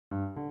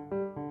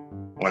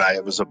When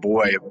I was a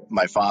boy,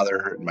 my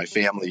father and my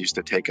family used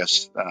to take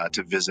us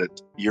to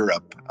visit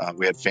Europe.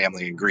 We had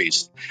family in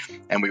Greece,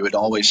 and we would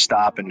always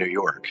stop in New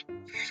York.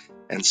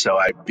 And so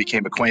I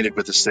became acquainted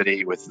with the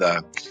city, with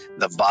the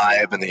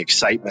vibe and the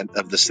excitement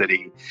of the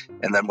city.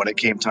 And then when it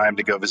came time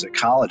to go visit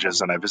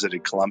colleges, and I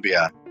visited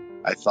Columbia,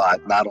 I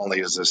thought, not only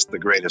is this the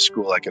greatest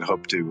school I could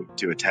hope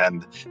to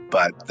attend,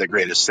 but the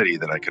greatest city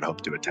that I could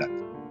hope to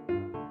attend.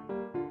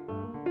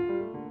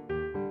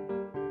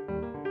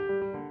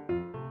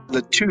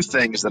 The two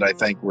things that I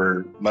think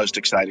were most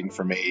exciting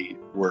for me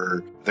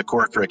were the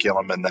core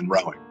curriculum and then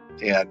rowing.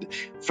 And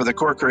for the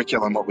core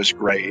curriculum, what was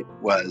great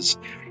was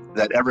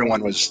that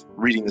everyone was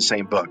reading the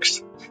same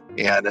books.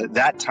 And at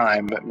that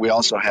time, we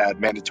also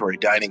had mandatory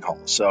dining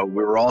halls. So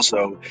we were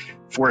also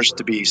forced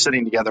to be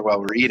sitting together while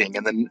we were eating.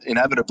 And then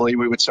inevitably,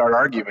 we would start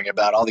arguing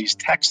about all these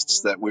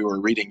texts that we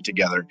were reading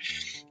together.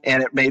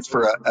 And it made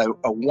for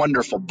a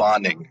wonderful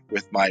bonding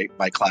with my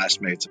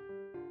classmates.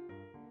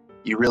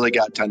 You really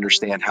got to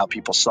understand how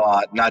people saw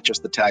it, not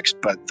just the text,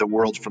 but the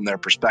world from their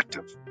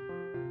perspective.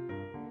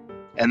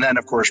 And then,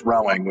 of course,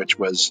 rowing, which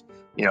was,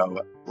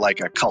 like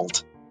a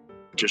cult,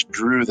 just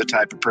drew the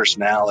type of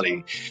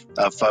personality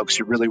of folks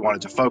who really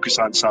wanted to focus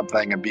on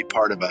something and be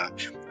part of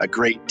a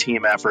great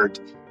team effort.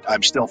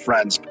 I'm still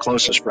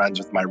closest friends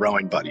with my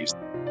rowing buddies.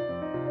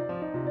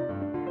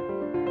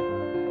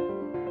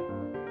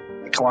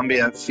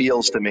 Columbia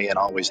feels to me, and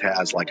always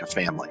has, like a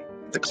family.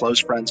 The close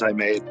friends I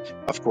made,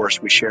 of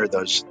course, we shared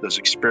those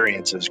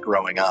experiences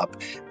growing up.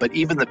 But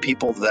even the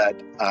people that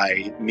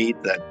I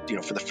meet that,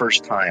 for the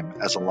first time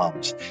as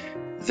alums,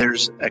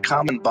 there's a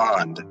common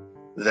bond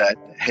that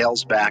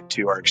hails back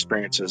to our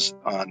experiences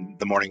on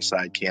the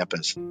Morningside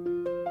campus. The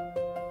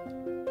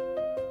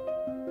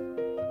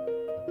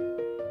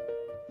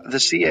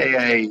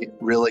CAA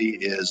really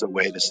is a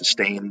way to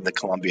sustain the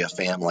Columbia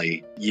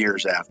family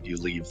years after you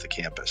leave the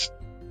campus.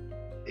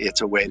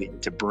 It's a way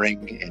to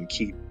bring and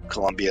keep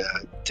Columbia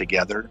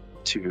together,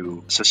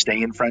 to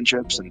sustain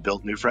friendships and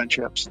build new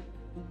friendships.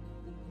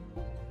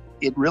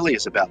 It really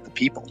is about the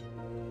people.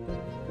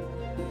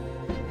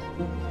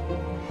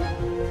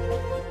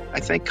 I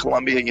think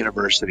Columbia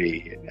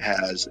University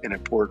has an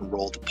important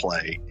role to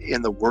play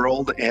in the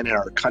world and in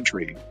our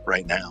country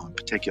right now in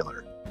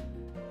particular.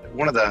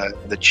 One of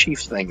the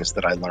chief things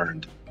that I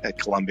learned at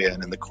Columbia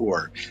and in the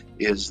core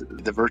is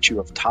the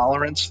virtue of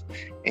tolerance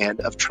and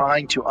of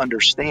trying to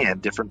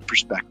understand different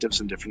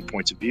perspectives and different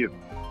points of view.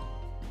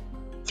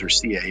 Through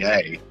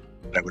CAA,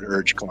 I would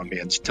urge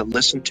Columbians to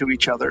listen to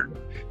each other.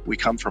 We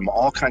come from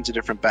all kinds of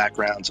different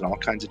backgrounds and all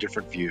kinds of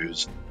different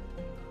views.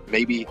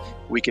 Maybe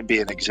we can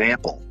be an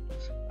example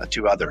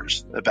to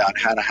others about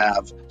how to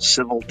have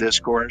civil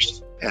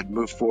discourse and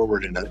move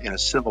forward in a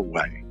civil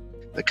way.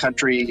 The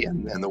country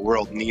and the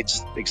world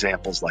needs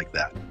examples like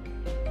that.